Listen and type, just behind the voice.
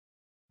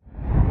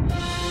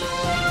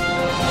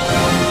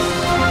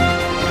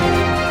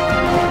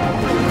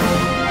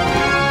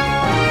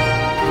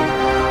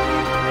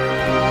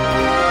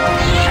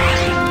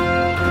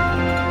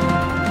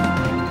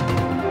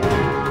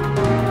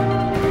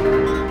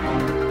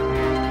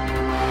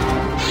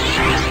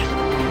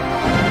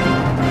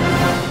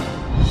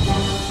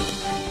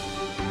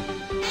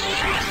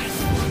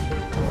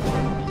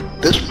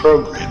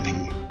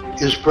programming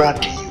is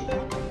brought to you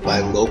by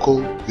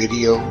Local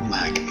Video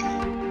Marketing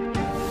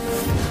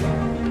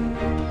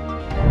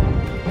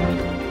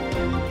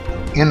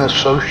in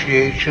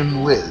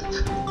association with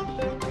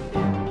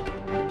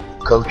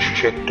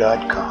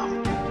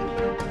CoachChic.com.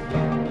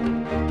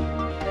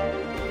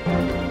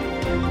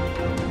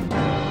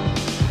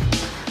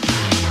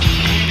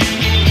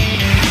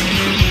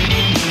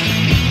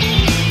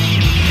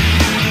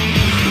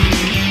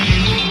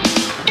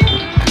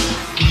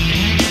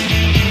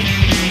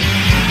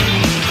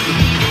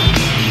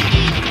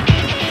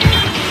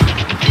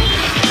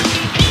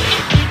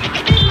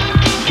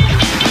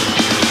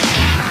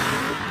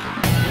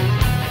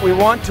 We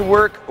want to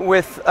work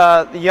with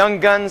the young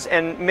guns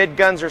and mid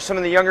guns, or some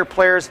of the younger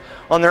players,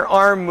 on their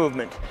arm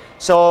movement.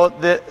 So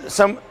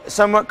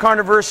somewhat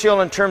controversial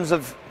in terms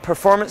of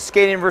performance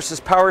skating versus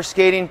power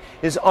skating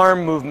is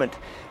arm movement.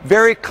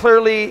 Very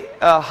clearly,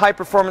 high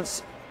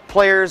performance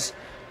players,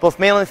 both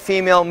male and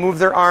female, move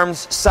their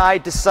arms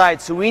side to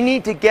side. So we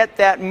need to get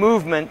that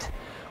movement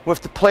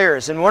with the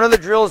players. And one of the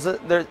drills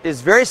that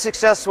is very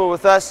successful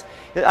with us,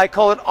 I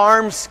call it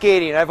arm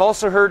skating. I've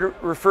also heard it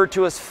referred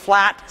to as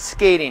flat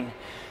skating.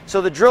 So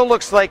the drill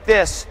looks like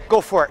this.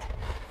 Go for it.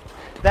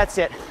 That's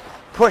it.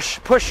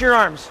 Push your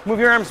arms. Move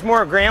your arms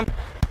more, Graham.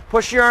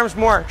 Push your arms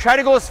more. Try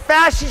to go as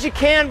fast as you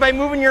can by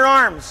moving your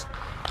arms.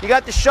 You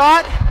got the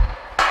shot?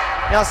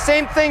 Now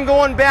same thing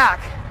going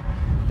back.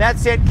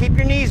 That's it. Keep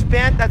your knees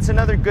bent. That's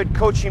another good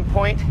coaching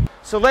point.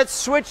 So let's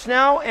switch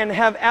now and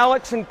have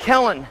Alex and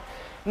Kellen.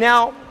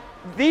 Now,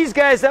 these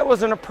guys, that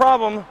wasn't a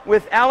problem.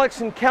 With Alex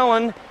and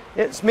Kellen,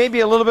 it's maybe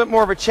a little bit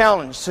more of a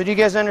challenge. So do you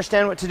guys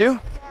understand what to do?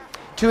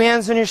 2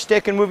 hands on your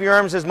stick and move your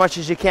arms as much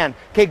as you can.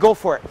 Okay, go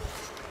for it.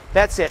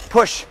 That's it.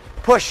 Push.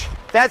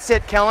 That's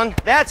it, Kellen.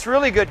 That's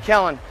really good,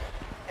 Kellen.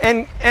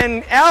 And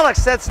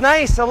Alex, that's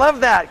nice. I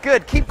love that.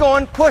 Good. Keep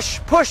going. Push.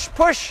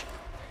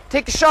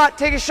 Take a shot.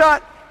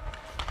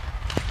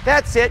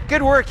 That's it.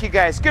 Good work, you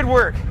guys. Good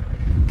work.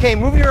 Okay,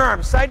 move your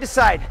arms side to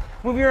side.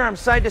 Move your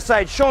arms side to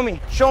side. Show me.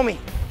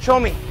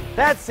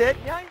 That's it.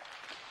 Yeah.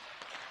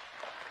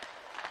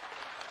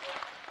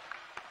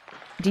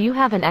 Do you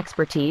have an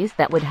expertise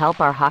that would help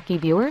our hockey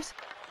viewers?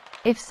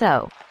 If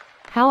so,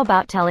 how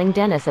about telling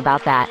Dennis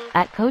about that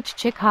at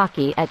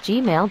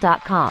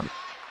CoachChickHockey@gmail.com.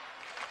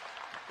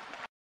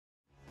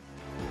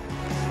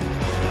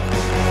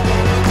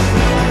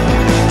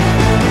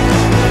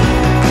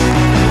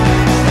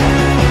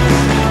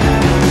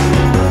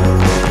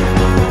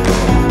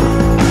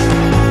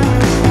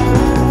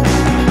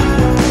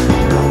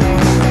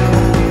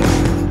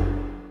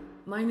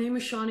 My name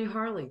is Shawnee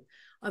Harlee.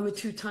 I'm a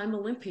 2-time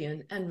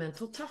Olympian and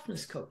mental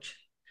toughness coach.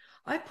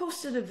 I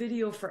posted a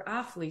video for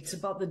athletes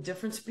about the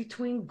difference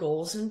between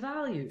goals and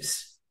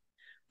values.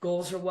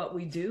 Goals are what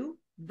we do.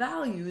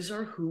 Values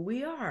are who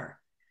we are.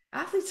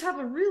 Athletes have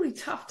a really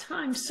tough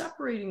time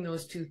separating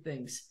those two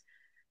things.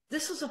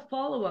 This is a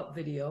follow-up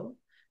video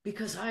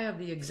because I have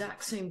the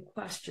exact same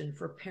question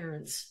for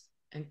parents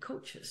and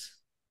coaches.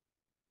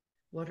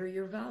 What are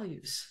your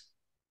values?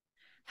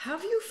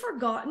 Have you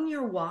forgotten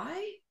your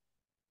why?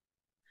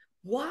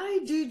 Why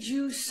did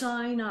you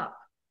sign up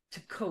to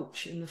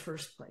coach in the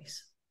first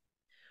place?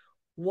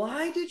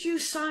 Why did you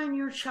sign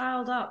your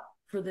child up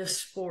for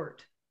this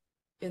sport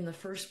in the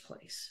first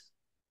place?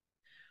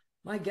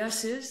 My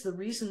guess is the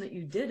reason that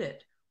you did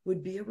it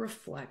would be a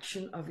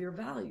reflection of your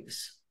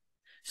values.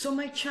 So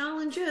my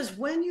challenge is,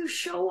 when you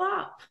show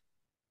up,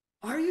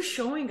 are you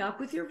showing up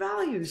with your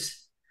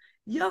values?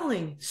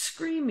 Yelling,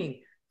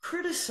 screaming,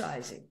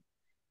 criticizing,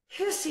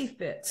 hissy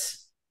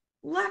fits,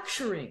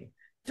 lecturing,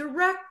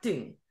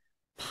 directing,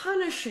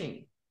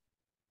 punishing,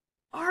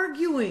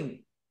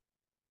 arguing.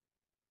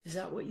 Is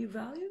that what you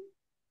value?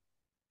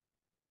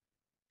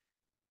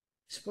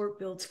 Sport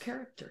builds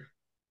character.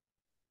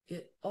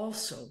 It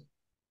also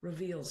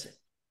reveals it.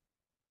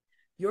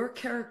 Your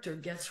character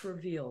gets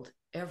revealed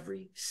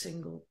every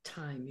single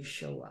time you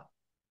show up.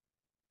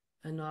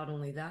 And not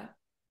only that,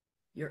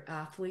 your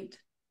athlete,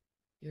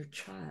 your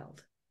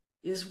child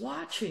is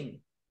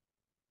watching.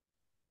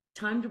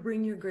 Time to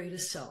bring your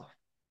greatest self.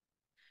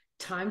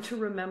 Time to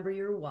remember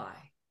your why.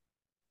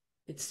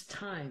 It's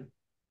time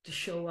to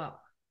show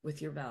up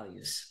with your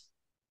values.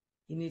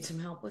 You need some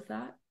help with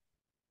that?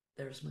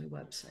 There's my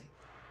website.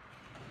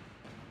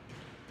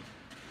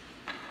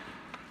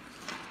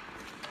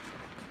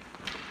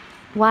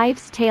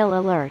 Wives' tale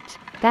alert.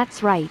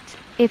 That's right.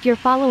 If you're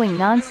following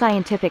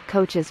non-scientific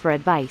coaches for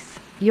advice,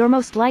 you're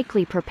most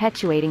likely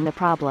perpetuating the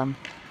problem.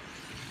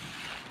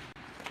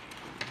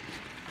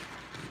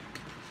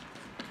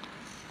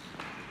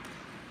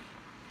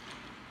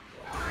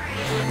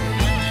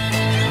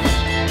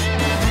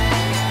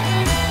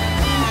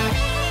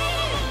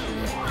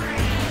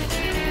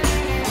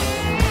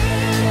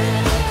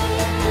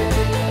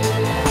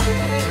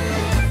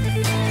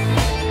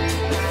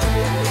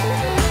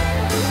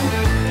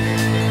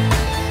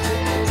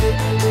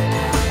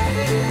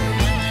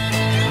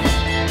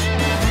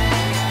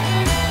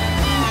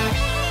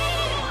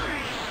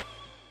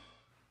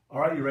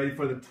 You ready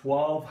for the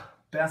 12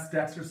 best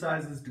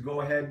exercises to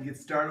go ahead and get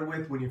started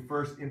with when you're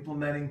first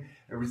implementing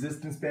a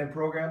resistance band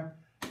program.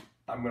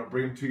 I'm going to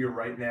bring them to you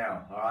right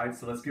now. All right,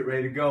 so let's get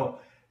ready to go.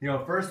 You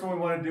know, first one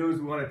we want to do is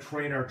we want to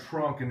train our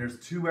trunk, and there's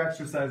 2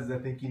 exercises I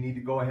think you need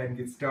to go ahead and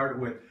get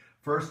started with.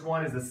 First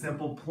one is a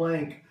simple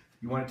plank.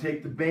 You want to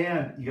take the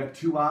band, you got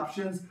 2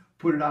 options,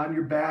 put it on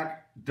your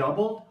back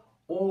doubled,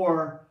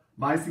 or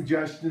my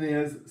suggestion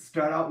is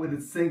start out with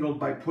it singled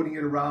by putting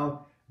it around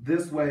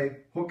this way,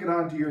 hook it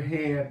onto your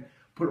hand,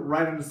 put it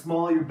right on the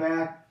small of your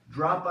back,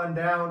 drop on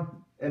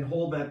down, and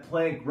hold that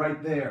plank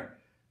right there.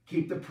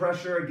 Keep the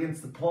pressure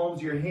against the palms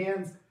of your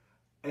hands,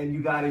 and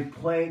you got a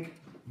plank.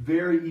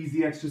 Very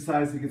easy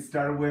exercise to get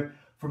started with.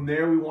 From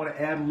there, we want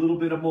to add a little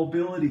bit of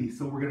mobility.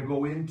 So we're going to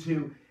go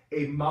into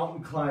a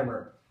mountain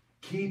climber.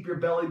 Keep your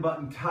belly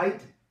button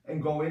tight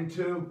and go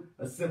into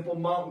a simple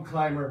mountain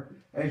climber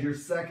as your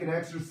second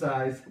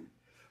exercise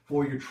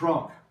for your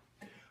trunk.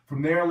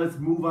 From there, let's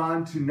move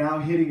on to now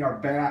hitting our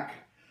back.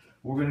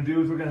 What we're going to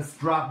do is we're going to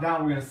drop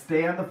down. We're going to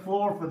stay on the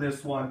floor for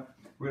this one.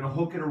 We're going to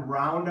hook it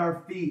around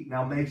our feet.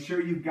 Now make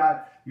sure you've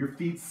got your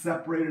feet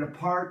separated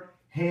apart.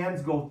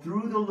 Hands go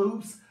through the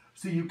loops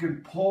so you can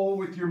pull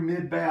with your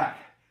mid-back.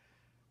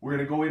 We're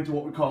going to go into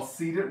what we call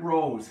seated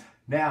rows.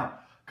 Now,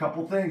 a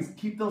couple things.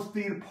 Keep those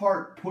feet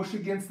apart. Push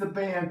against the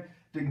band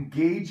to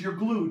engage your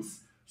glutes.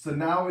 So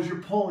now as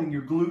you're pulling,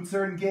 your glutes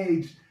are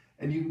engaged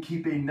and you can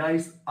keep a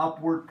nice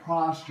upward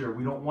posture.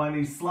 We don't want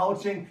any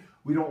slouching.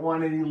 We don't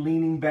want any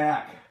leaning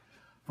back.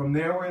 From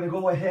there, we're going to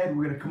go ahead.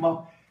 We're going to come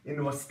up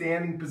into a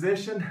standing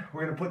position.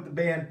 We're going to put the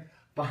band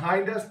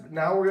behind us. But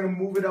now we're going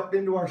to move it up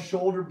into our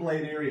shoulder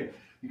blade area.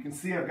 You can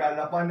see I've got it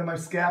up onto my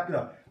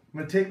scapula. I'm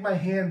going to take my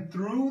hand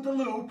through the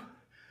loop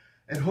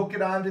and hook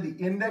it onto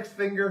the index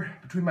finger,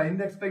 between my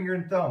index finger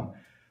and thumb.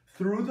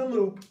 Through the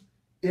loop,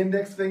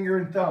 index finger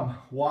and thumb.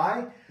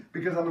 Why?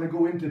 Because I'm going to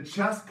go into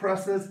chest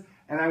presses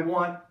and I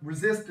want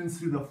resistance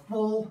through the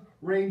full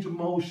range of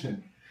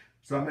motion.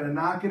 So I'm going to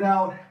knock it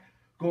out,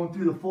 going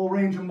through the full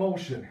range of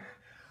motion.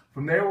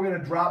 From there, we're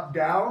going to drop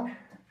down.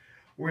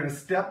 We're going to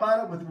step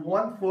on it with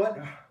one foot.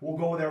 We'll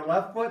go with our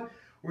left foot.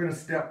 We're going to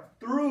step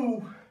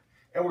through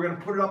and we're going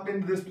to put it up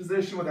into this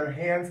position with our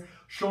hands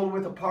shoulder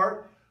width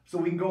apart so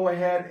we can go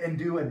ahead and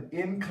do an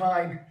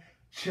incline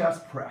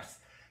chest press.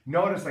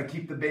 Notice I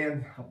keep the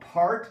band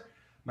apart,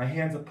 my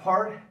hands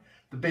apart.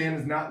 The band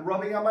is not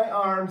rubbing on my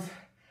arms,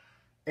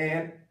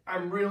 and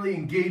I'm really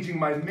engaging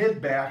my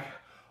mid-back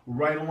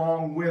right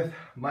along with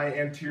my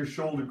anterior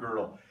shoulder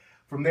girdle.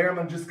 From there,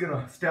 I'm just going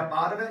to step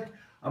out of it.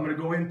 I'm going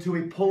to go into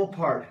a pull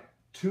apart.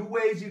 2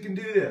 ways you can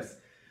do this.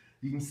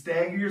 You can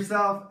stagger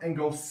yourself and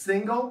go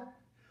single,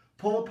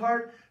 pull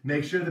apart.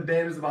 Make sure the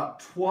band is about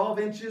 12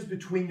 inches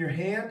between your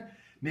hand,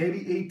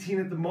 maybe 18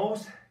 at the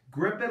most.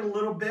 Grip it a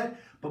little bit,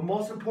 but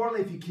most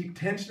importantly, if you keep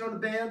tension on the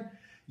band,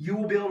 you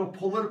will be able to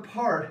pull it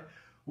apart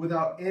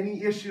without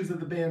any issues of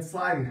the band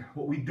sliding.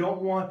 What we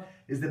don't want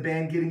is the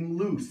band getting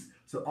loose.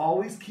 So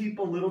always keep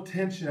a little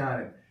tension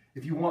on it.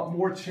 If you want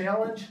more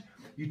challenge,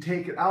 you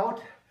take it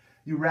out,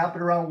 you wrap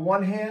it around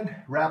one hand,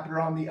 wrap it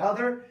around the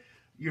other.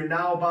 You're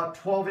now about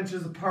 12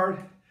 inches apart,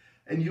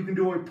 and you can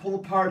do a pull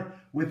apart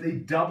with a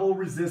double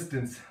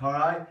resistance, all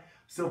right?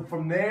 So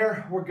from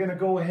there, we're gonna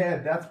go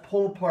ahead. That's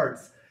pull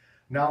aparts.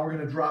 Now we're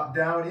gonna drop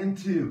down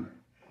into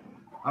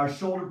our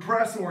shoulder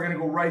press, and we're gonna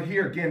go right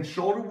here. Again,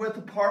 shoulder width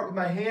apart with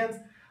my hands,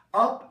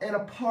 up and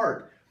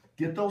apart.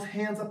 Get those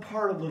hands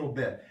apart a little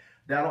bit.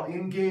 That'll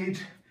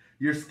engage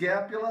your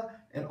scapula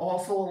and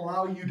also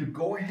allow you to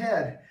go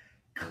ahead,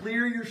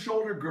 clear your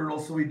shoulder girdle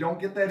so we don't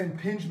get that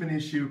impingement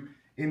issue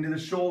into the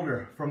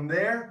shoulder. From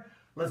there,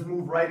 let's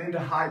move right into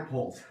high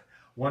pulls.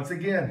 Once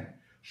again,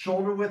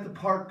 shoulder width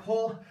apart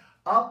pull,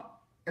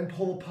 up and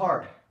pull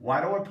apart.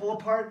 Why do I pull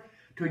apart?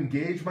 To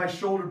engage my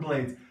shoulder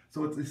blades.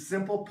 So it's a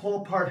simple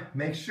pull apart.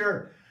 Make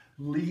sure,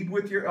 lead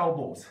with your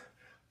elbows.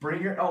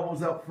 Bring your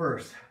elbows up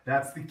first.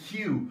 That's the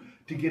cue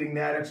to getting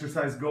that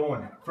exercise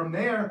going. From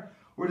there,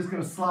 we're just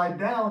gonna slide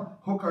down,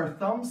 hook our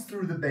thumbs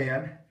through the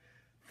band,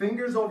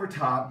 fingers over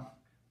top,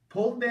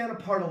 pull the band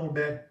apart a little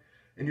bit,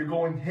 and you're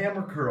going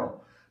hammer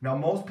curl. Now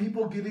most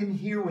people get in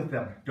here with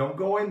them. Don't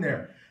go in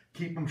there.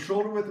 Keep them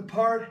shoulder width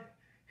apart,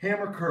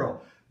 hammer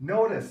curl.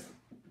 Notice,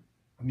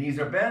 knees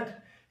are bent,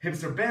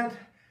 hips are bent,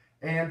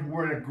 and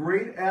we're in a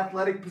great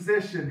athletic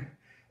position,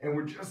 and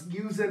we're just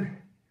using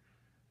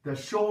the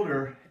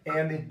shoulder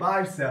and the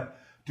bicep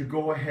to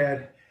go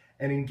ahead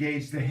and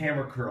engage the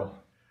hammer curl.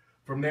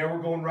 From there,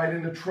 we're going right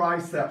into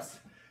triceps.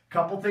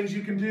 Couple things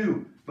you can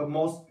do, but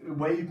most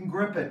way you can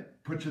grip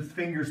it, put your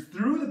fingers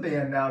through the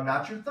band now,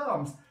 not your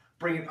thumbs,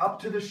 bring it up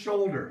to the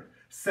shoulder.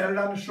 Set it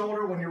on the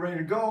shoulder when you're ready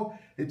to go.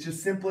 It's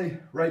just simply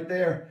right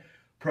there,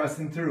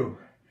 pressing through.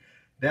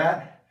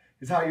 That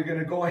is how you're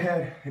gonna go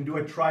ahead and do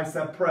a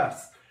tricep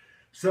press.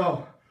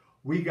 So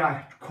we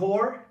got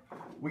core,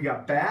 we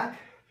got back,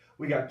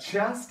 we got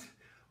chest,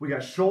 we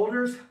got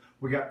shoulders,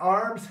 we got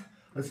arms.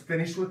 Let's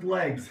finish with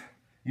legs.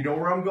 You know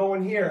where I'm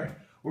going here.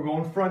 We're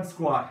going front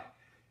squat.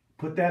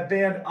 Put that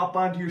band up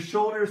onto your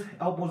shoulders,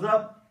 elbows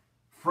up,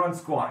 front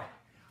squat.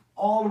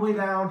 All the way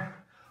down,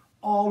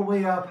 all the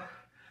way up,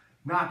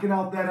 knocking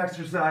out that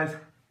exercise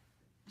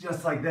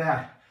just like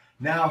that.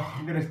 Now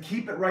I'm gonna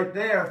keep it right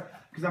there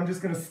because I'm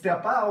just gonna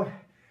step out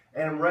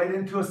and I'm right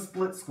into a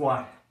split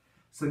squat.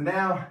 So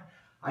now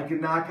I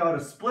can knock out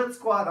a split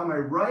squat on my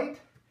right,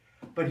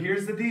 but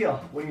here's the deal.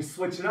 When you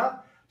switch it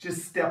up,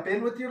 just step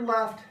in with your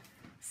left,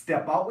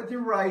 step out with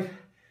your right.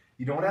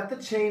 You don't have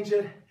to change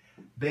it.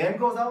 Band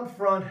goes out in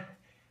front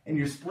and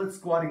you're split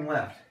squatting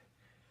left.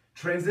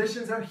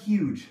 Transitions are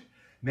huge.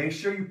 Make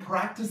sure you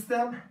practice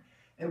them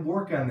and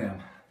work on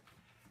them.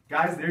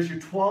 Guys, there's your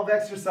 12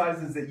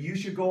 exercises that you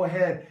should go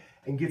ahead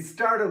and get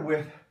started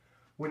with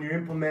when you're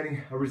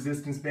implementing a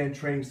resistance band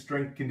training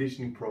strength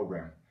conditioning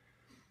program.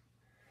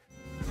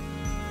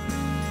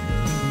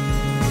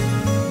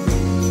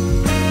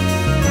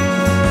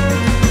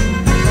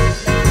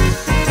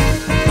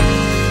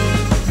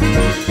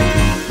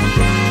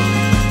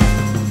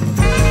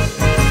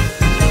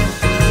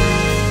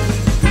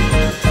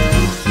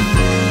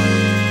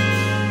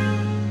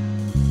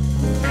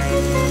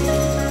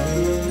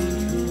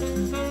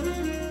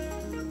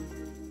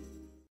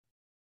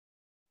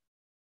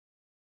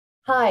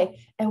 Hi,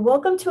 and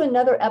welcome to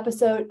another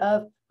episode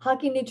of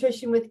Hockey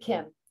Nutrition with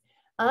Kim.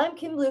 I'm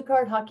Kim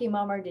Lukhard, Hockey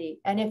Mom RD,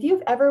 and if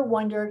you've ever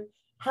wondered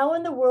how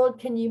in the world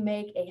can you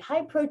make a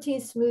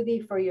high-protein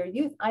smoothie for your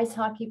youth ice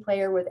hockey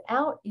player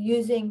without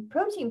using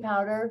protein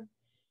powder,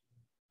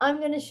 I'm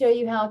going to show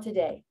you how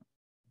today.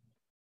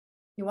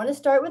 You want to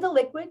start with a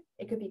liquid.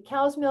 It could be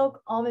cow's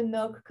milk, almond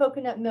milk,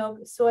 coconut milk,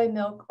 soy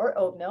milk, or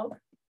oat milk.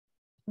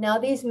 Now,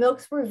 these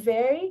milks will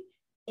vary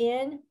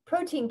in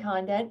protein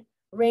content,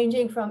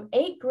 ranging from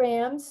 8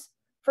 grams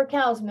for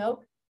cow's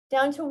milk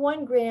down to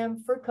 1 gram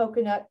for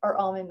coconut or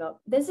almond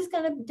milk. This is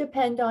going to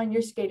depend on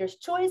your skater's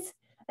choice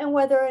and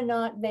whether or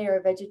not they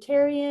are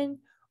vegetarian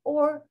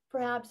or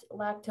perhaps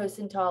lactose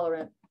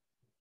intolerant.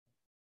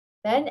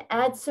 Then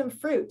add some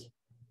fruit.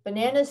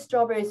 Bananas,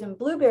 strawberries, and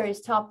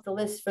blueberries top the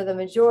list for the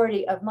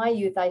majority of my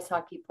youth ice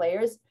hockey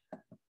players.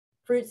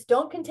 Fruits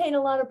don't contain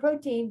a lot of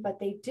protein, but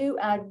they do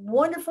add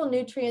wonderful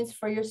nutrients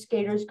for your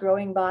skater's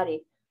growing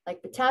body,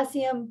 like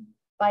potassium,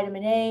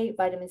 vitamin A,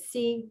 vitamin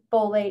C,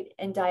 folate,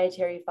 and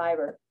dietary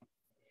fiber.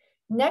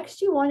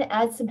 Next, you want to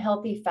add some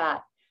healthy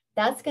fat.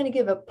 That's going to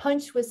give a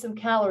punch with some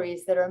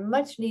calories that are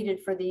much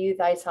needed for the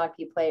youth ice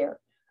hockey player.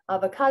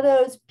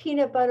 Avocados,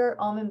 peanut butter,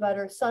 almond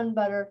butter, sun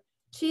butter,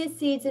 chia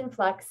seeds, and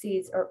flax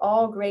seeds are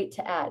all great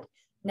to add.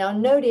 Now,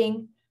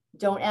 noting,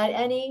 don't add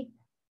any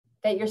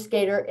that your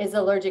skater is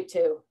allergic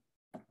to.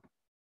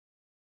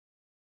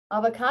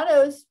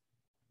 Avocados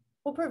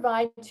will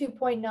provide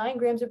 2.9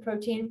 grams of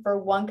protein for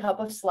 1 cup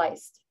of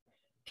sliced.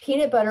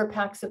 Peanut butter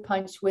packs a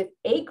punch with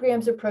 8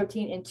 grams of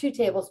protein in 2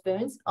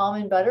 tablespoons.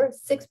 Almond butter,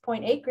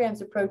 6.8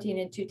 grams of protein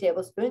in 2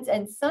 tablespoons.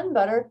 And sun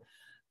butter,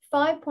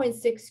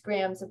 5.6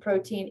 grams of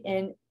protein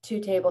in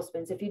 2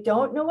 tablespoons. If you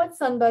don't know what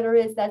sun butter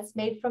is, that's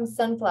made from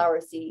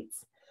sunflower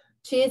seeds.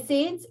 Chia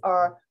seeds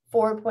are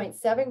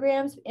 4.7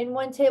 grams in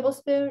 1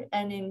 tablespoon.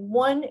 And in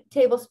 1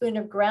 tablespoon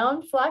of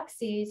ground flax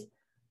seeds,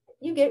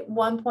 you get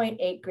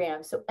 1.8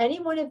 grams. So any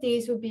one of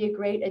these would be a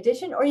great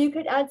addition, or you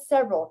could add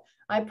several.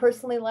 I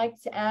personally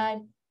like to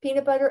add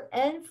peanut butter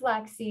and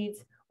flax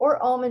seeds or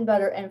almond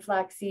butter and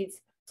flax seeds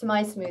to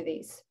my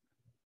smoothies.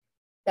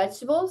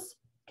 Vegetables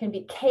can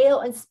be kale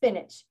and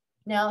spinach.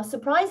 Now,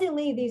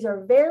 surprisingly, these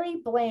are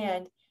very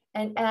bland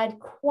and add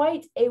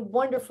quite a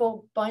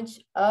wonderful bunch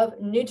of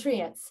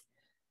nutrients.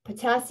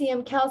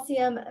 Potassium,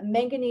 calcium,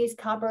 manganese,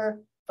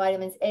 copper,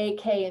 vitamins A,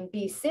 K, and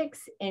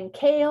B6 in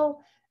kale,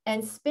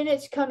 and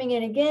spinach coming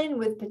in again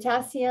with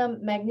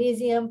potassium,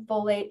 magnesium,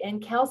 folate, and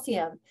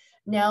calcium.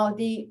 Now,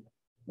 the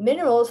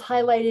minerals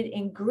highlighted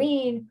in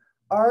green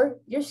are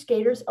your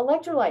skater's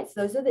electrolytes.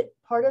 Those are the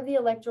part of the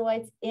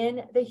electrolytes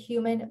in the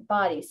human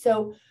body.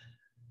 So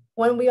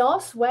when we all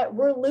sweat,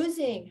 we're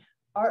losing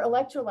our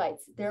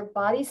electrolytes. They're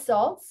body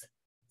salts.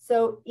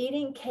 So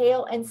eating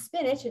kale and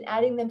spinach and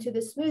adding them to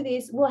the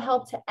smoothies will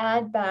help to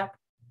add back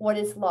what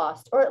is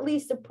lost, or at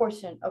least a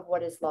portion of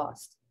what is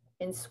lost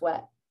in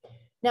sweat.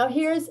 Now,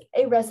 here's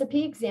a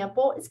recipe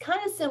example. It's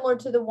kind of similar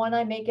to the one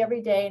I make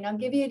every day, and I'll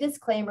give you a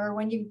disclaimer.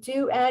 When you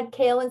do add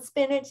kale and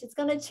spinach, it's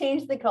going to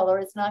change the color.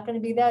 It's not going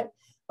to be that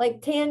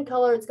like tan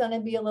color. It's going to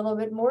be a little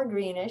bit more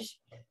greenish.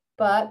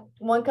 But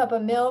 1 cup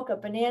of milk, a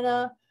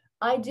banana.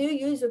 I do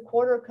use a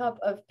 1/4 cup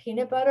of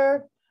peanut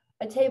butter,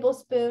 a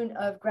tablespoon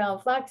of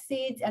ground flax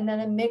seeds, and then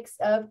a mix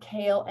of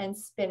kale and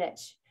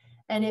spinach.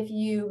 And if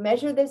you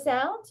measure this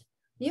out,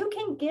 you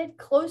can get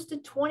close to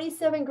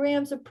 27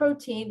 grams of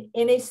protein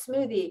in a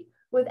smoothie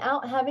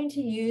without having to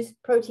use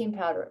protein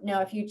powder.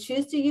 Now, if you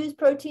choose to use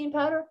protein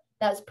powder,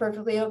 that's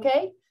perfectly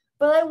okay.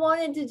 But I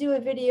wanted to do a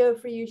video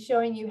for you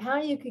showing you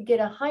how you could get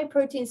a high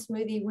protein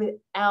smoothie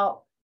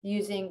without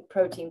using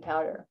protein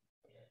powder.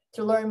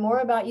 To learn more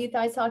about youth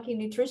ice hockey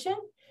nutrition,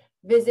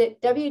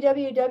 visit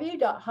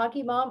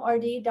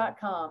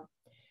www.hockeymomrd.com.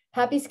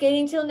 Happy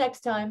skating till next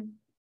time.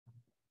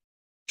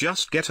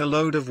 Just get a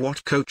load of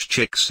what Coach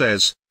Chic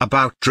says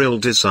about drill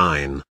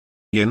design.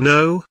 You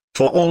know,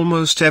 for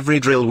almost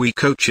every drill we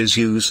coaches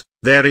use,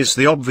 there is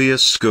the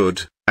obvious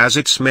good, as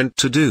it's meant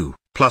to do,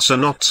 plus a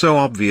not so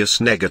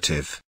obvious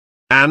negative.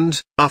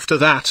 And, after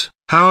that,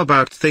 how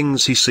about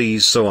things he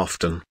sees so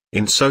often,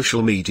 in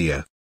social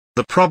media?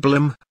 The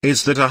problem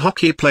is that a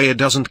hockey player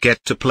doesn't get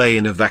to play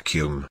in a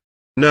vacuum.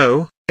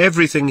 No,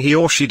 everything he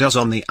or she does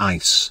on the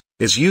ice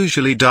is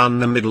usually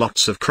done amid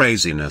lots of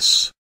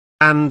craziness.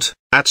 And,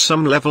 at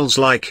some levels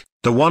like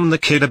the one the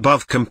kid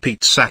above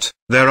competes at,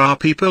 there are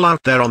people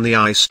out there on the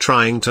ice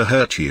trying to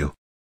hurt you.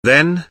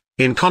 Then,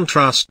 in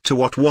contrast to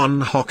what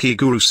one hockey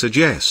guru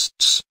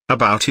suggests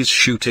about his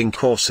shooting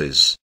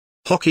courses,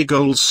 hockey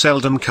goals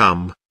seldom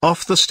come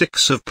off the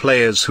sticks of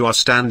players who are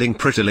standing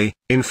prettily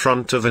in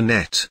front of a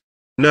net.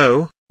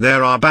 No,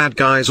 there are bad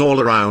guys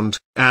all around,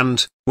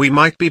 and we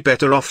might be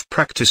better off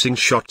practicing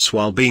shots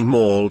while being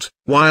mauled,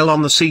 while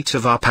on the seat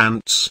of our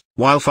pants,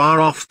 while far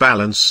off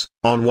balance,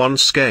 on one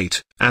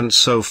skate, and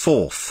so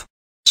forth.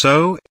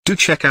 So, do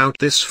check out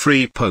this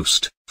free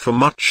post for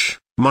much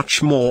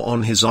more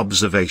on his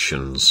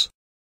observations.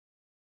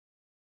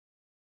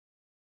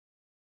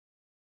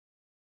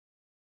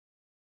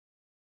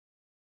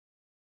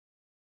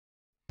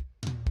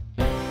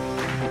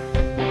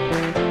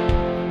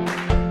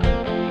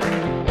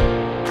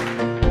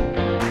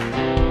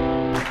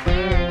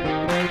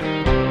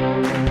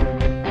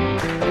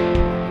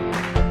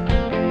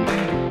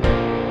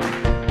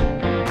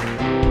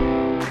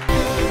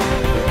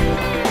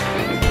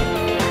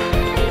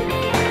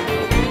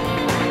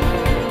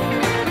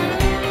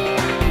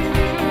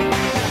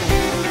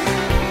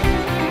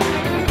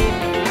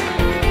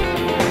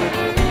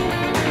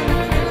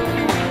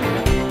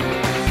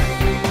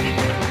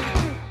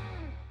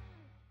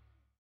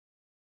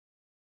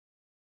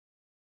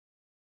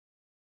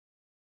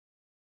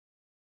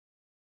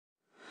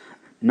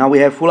 Now we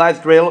have full ice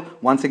drill,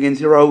 once again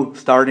 0,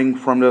 starting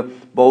from the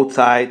both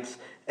sides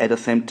at the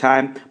same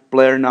time.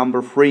 Player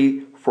number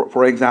 3,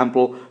 for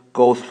example,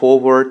 goes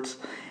forwards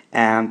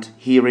and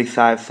he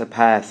receives a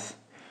pass.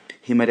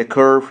 He made a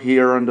curve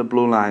here on the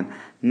blue line.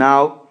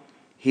 Now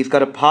he's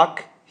got a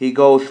puck, he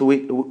goes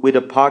with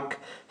a puck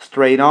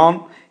straight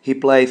on. He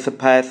plays a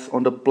pass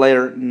on the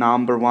player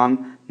number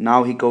 1.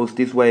 Now he goes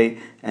this way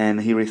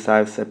and he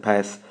receives a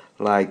pass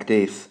like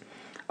this.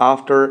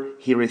 After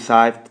he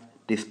received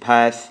this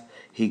pass,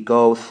 he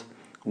goes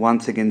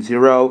once again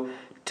 0,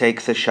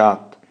 takes a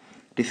shot.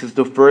 This is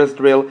the first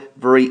drill,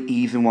 very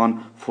easy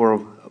one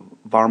for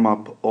warm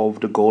up of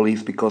the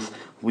goalies because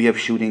we have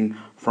shooting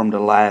from the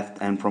left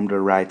and from the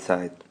right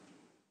side.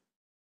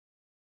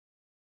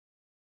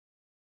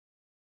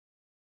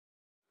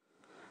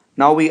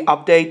 Now we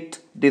update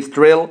this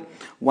drill.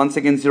 Once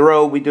again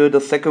 0, we do the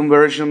second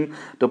version.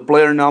 The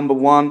player number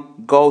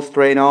 1 goes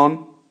straight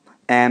on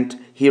and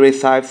he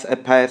receives a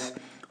pass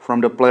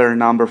from the player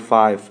number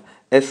 5.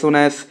 As soon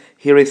as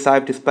he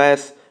receives this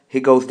pass, he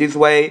goes this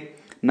way.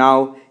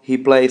 Now he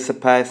plays a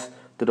pass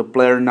to the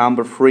player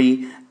number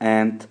 3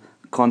 and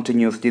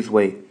continues this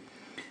way.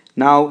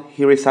 Now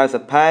he receives a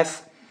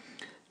pass.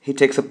 He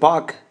takes a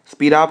puck,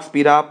 speed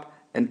up,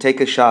 and take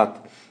a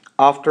shot.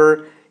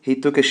 After he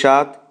took a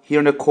shot, here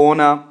in the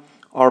corner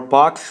are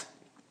pucks.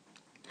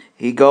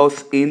 He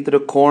goes into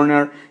the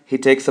corner, he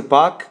takes a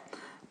puck.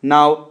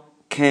 Now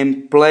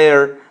came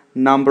player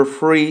number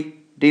 3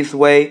 this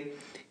way.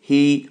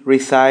 He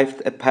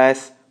received a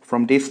pass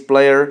from this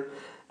player.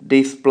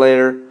 This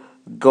player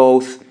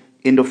goes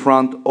in the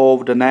front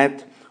of the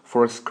net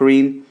for a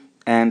screen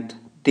and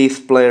this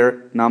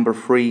player number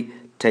 3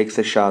 takes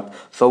a shot.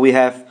 So we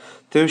have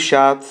 2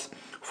 shots,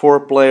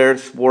 4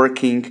 players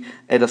working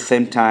at the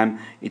same time.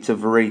 It's a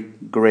very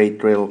great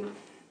drill.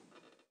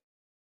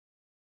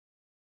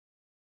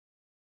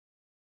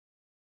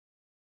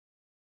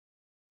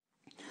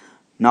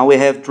 Now we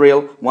have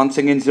drill, once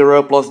again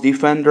 0 plus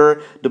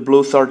defender. The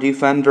blues are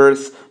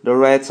defenders, the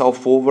reds are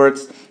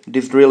forwards.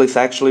 This drill is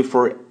actually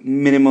for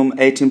minimum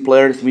 18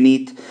 players. We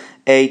need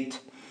 8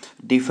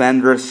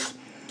 defenders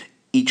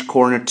each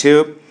corner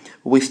too.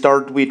 We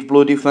start with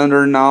blue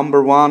defender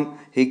number 1.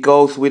 He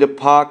goes with a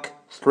puck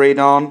straight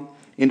on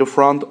in the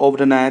front of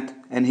the net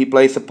and he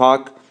plays a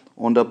puck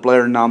on the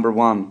player number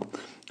 1.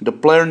 The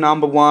player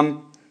number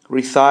 1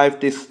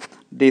 receives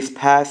this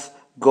pass,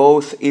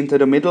 goes into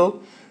the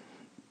middle,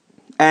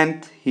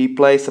 and he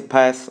plays a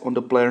pass on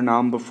the player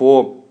number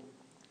 4.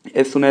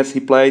 As soon as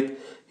he played,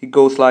 he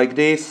goes like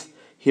this.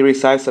 He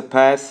receives a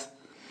pass.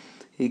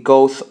 He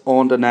goes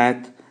on the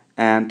net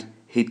and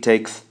he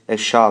takes a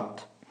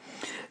shot.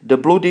 The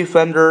blue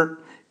defender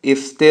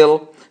is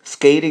still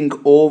skating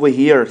over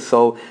here.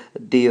 So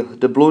the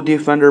blue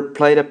defender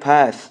played a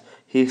pass.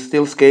 He's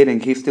still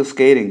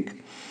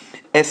skating.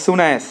 As soon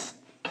as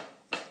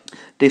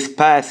this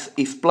pass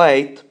is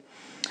played,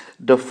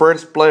 the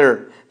first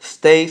player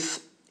stays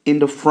in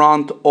the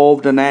front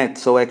of the net.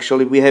 So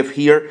actually we have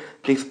here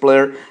this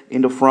player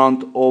in the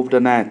front of the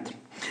net.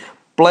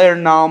 Player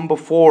number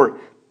 4,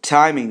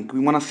 timing.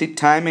 We want to see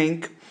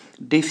timing.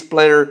 This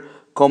player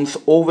comes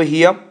over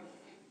here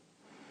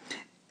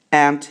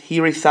and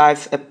he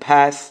receives a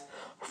pass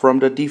from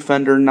the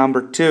defender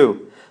number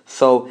 2.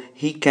 So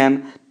he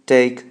can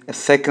take a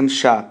second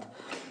shot.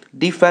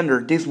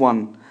 Defender, this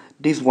one,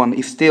 this one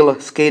is still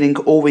skating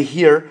over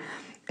here,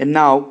 and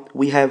now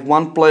we have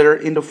one player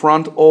in the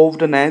front of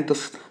the net,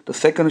 the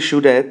second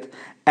shootout,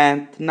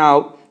 and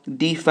now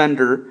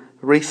defender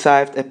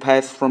received a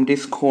pass from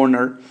this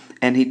corner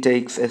and he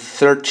takes a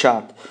third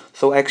shot.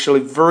 So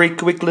actually very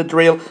quickly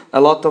drill,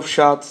 a lot of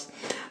shots,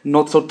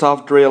 not so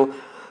tough drill,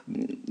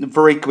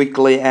 very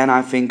quickly, and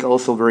I think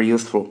also very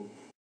useful.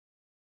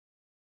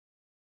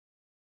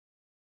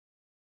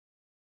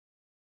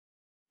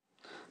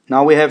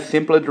 Now we have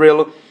simple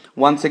drill,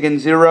 once again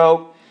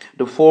 0,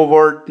 the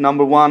forward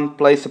number 1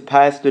 plays a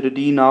pass to the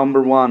D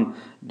number 1.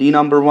 D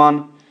number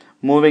 1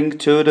 moving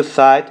to the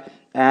side,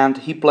 and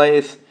he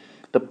plays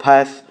the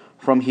pass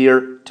from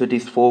here to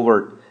this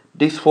forward.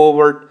 This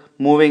forward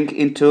moving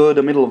into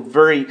the middle,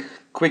 very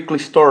quickly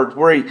start,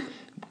 very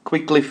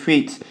quickly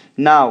feeds.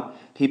 Now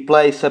he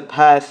plays a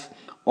pass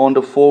on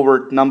the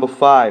forward number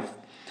 5.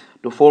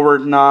 The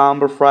forward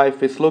number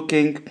 5 is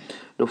looking,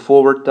 the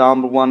forward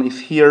number 1 is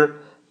here,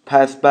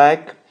 pass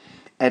back,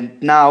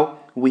 and now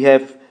we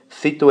have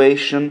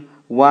situation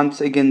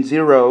once again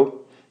 0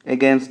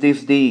 against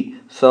this D.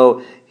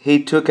 So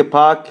he took a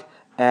puck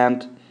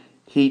and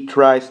he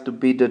tries to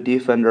beat the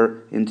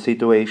defender in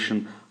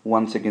situation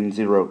once again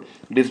 0.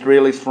 This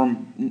drill is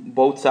from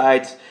both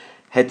sides,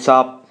 heads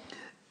up,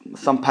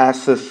 some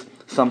passes,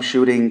 some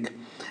shooting,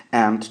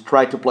 and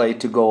try to play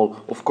to goal.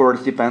 Of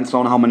course, depends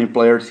on how many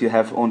players you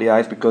have on the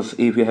ice, because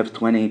if you have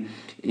 20,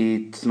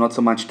 it's not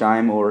so much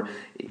time, or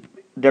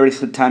there is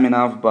time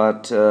enough,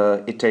 but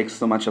it takes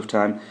so much of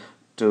time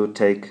to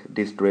take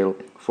this drill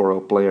for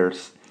all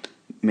players,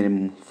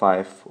 minimum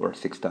 5 or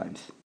 6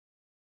 times.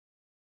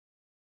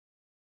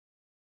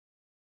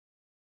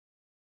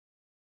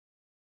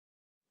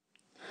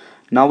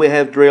 Now we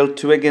have drill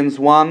 2 against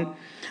 1.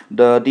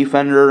 The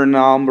defender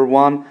number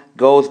 1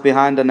 goes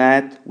behind the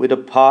net with a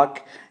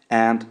puck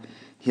and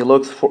he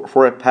looks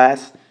for a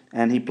pass,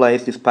 and he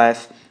plays this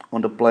pass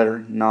on the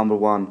player number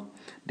 1.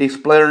 This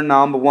player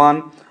number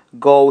 1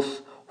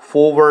 goes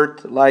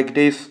forward like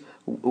this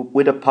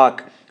with a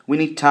puck. We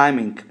need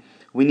timing.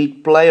 We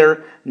need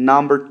player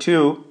number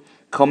 2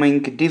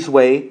 coming this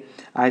way.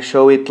 I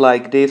show it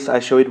like this. I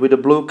show it with a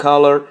blue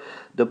color.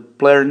 The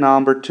player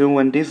number 2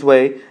 went this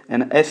way,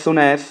 and as soon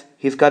as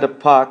he's got a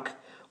puck,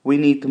 we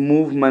need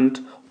movement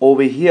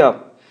over here.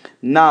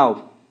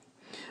 Now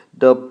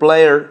the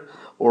player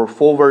or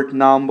forward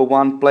number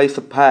 1 plays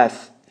a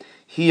pass.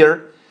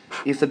 Here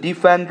is a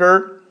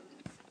defender.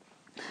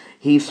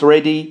 He's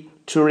ready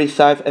to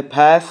receive a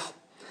pass.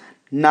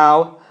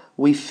 Now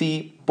we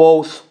see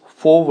both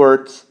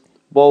forwards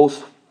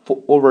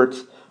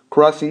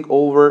crossing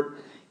over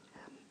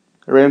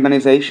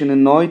reorganization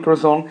in neutral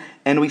zone,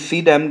 and we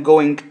see them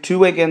going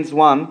 2 against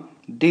 1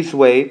 this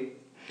way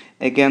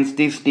against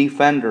this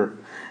defender.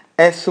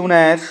 As soon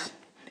as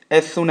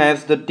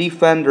the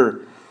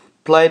defender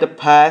played a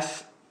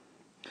pass,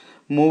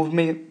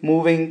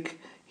 moving,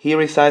 he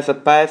receives a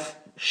pass,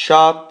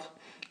 shot,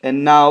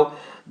 and now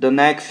the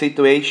next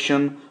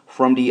situation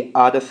from the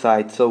other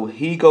side. So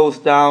he goes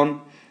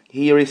down,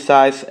 he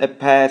receives a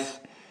pass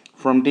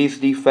from this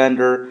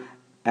defender,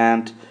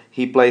 and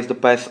he plays the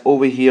pass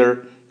over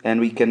here, and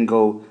we can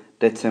go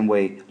that same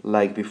way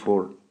like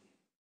before.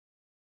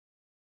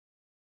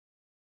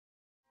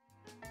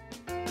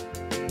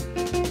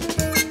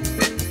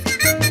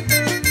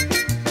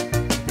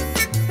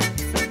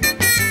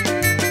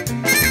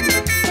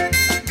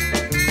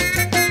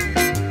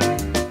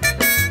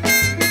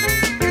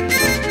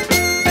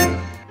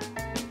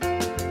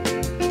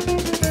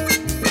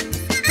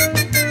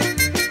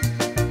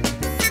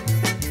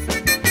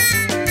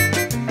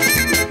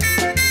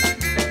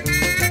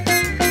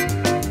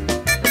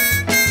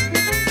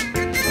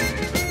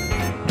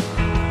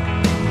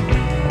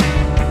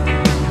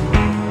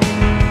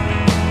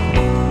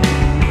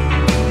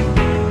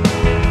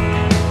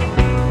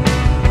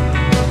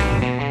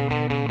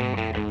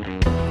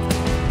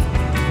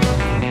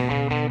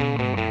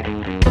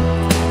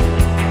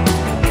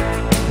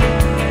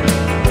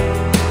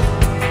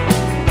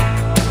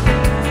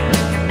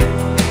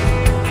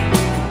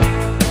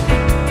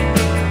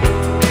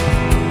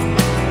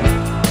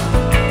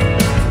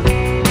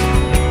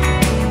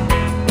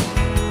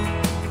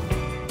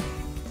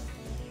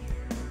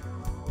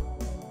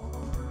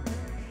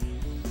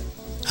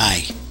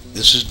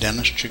 This is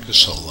Dennis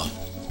Chighisola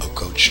of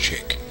Coach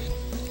Chic.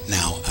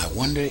 Now, I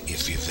wonder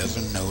if you've ever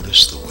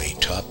noticed the way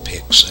top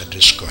picks are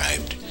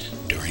described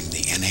during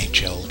the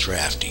NHL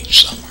draft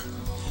each summer.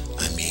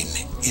 I mean,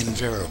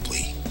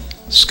 invariably,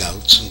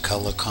 scouts and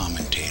color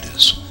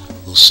commentators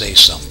will say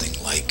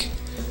something like,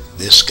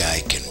 "This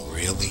guy can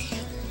really,"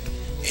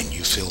 and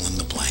you fill in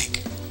the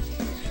blank.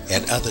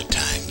 At other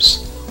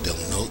times,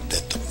 they'll note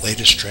that the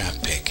latest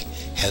draft pick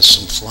has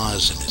some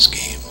flaws in his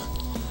game,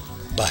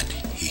 but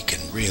he can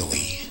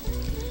really,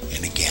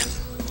 and again,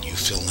 you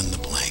fill in the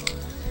blank.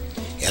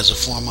 As a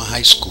former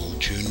high school,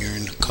 junior,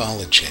 and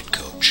college head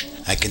coach,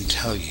 I can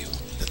tell you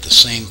that the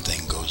same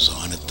thing goes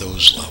on at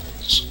those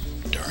levels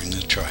during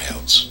the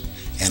tryouts,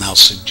 and I'll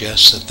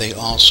suggest that they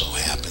also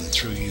happen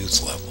through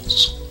youth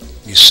levels.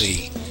 You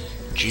see,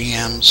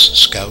 GMs,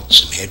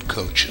 scouts, and head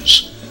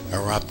coaches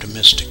are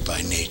optimistic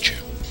by nature,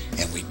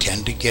 and we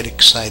tend to get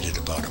excited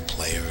about a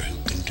player who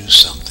can do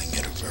something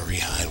at a very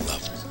high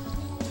level.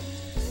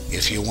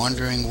 If you're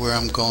wondering where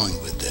I'm going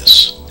with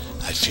this,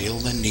 I feel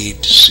the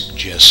need to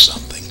suggest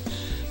something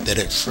that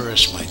at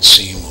first might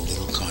seem a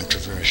little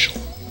controversial,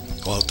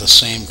 while at the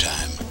same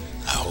time,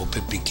 I hope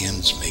it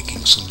begins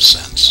making some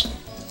sense.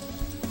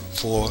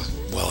 For,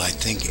 while I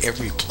think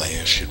every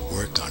player should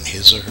work on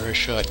his or her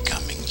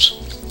shortcomings,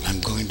 I'm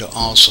going to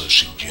also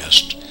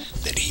suggest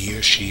that he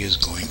or she is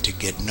going to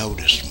get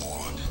noticed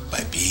more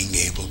by being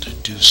able to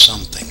do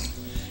something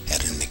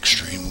at an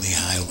extremely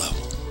high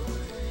level.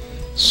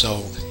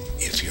 So,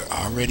 if you're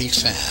already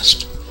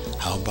fast,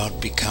 how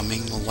about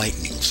becoming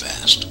lightning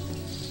fast?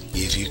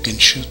 If you can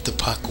shoot the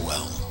puck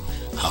well,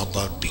 how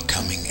about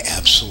becoming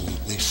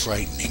absolutely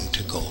frightening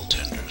to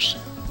goaltenders?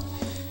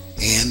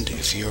 And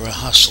if you're a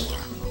hustler,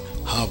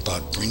 how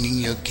about bringing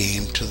your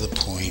game to the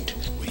point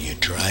where you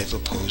drive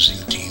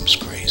opposing teams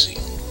crazy?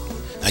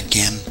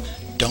 Again,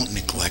 don't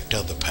neglect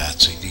other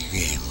parts of your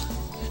game,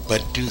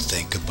 but do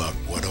think about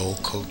what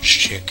old Coach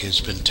Chick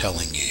has been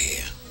telling you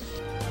here.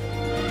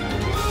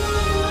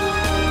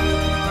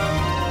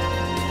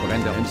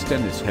 Brenda and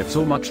Dennis have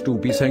so much to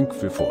be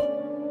thankful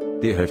for.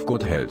 They have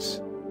good health.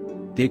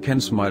 They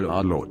can smile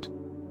a lot.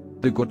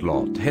 The good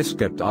Lord has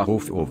kept a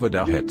roof over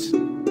their heads.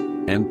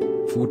 And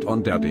food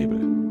on their table.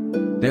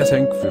 They're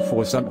thankful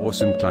for some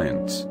awesome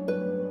clients.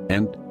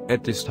 And,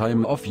 at this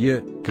time of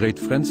year, great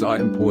friends are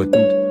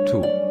important,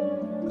 too.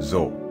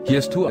 So,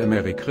 here's to a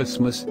Merry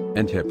Christmas,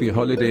 and Happy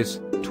Holidays,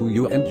 to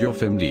you and your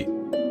family.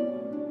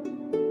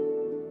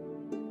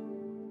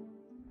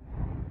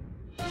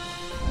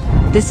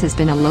 This has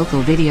been a local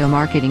video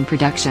marketing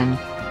production.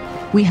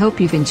 We hope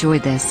you've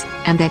enjoyed this,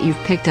 and that you've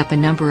picked up a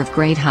number of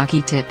great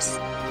hockey tips.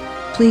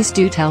 Please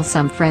do tell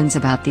some friends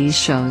about these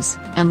shows,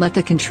 and let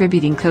the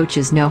contributing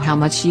coaches know how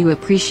much you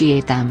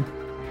appreciate them.